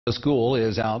The school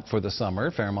is out for the summer.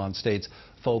 Fairmont State's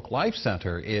Folklife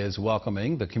Center is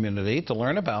welcoming the community to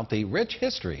learn about the rich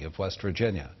history of West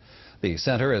Virginia. The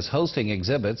center is hosting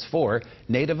exhibits for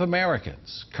Native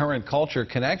Americans, current culture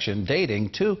connection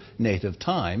dating to Native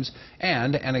times,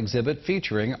 and an exhibit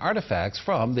featuring artifacts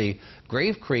from the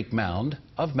Grave Creek Mound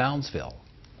of Moundsville.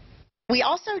 We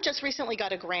also just recently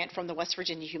got a grant from the West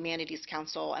Virginia Humanities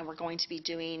Council, and we're going to be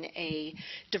doing a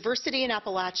Diversity in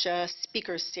Appalachia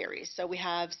speakers series. So we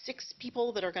have 6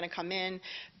 people that are going to come in.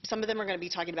 Some of them are going to be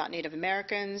talking about Native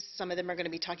Americans. Some of them are going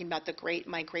to be talking about the great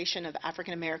migration of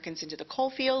African Americans into the coal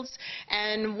fields.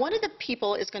 And one of the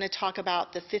people is going to talk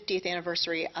about the 50th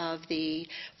anniversary of the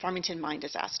Farmington mine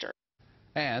disaster.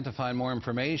 And to find more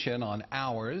information on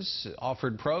hours,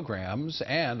 offered programs,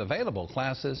 and available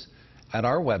classes, at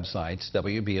our website,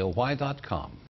 wboy.com.